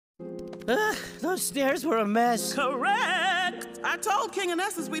Ugh, those stairs were a mess. Correct! I told King and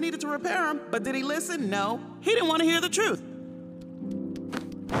Estes we needed to repair them, but did he listen? No. He didn't want to hear the truth.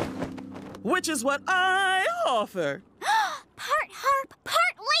 Which is what I offer. Part harp,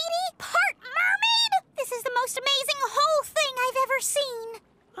 part lady, part mermaid! This is the most amazing whole thing I've ever seen.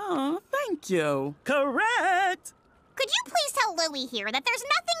 Oh, thank you. Correct! Could you please tell Louie here that there's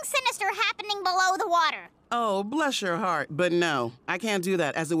nothing sinister happening below the water? Oh, bless your heart, but no. I can't do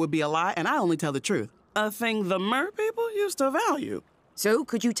that, as it would be a lie, and I only tell the truth. A thing the mer people used to value. So,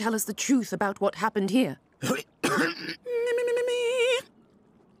 could you tell us the truth about what happened here?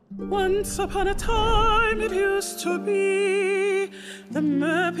 Once upon a time it used to be, the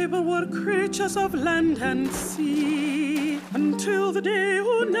mer people were creatures of land and sea, until the day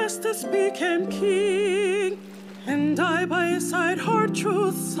when Estes became king, and I by his side hard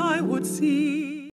truths I would see.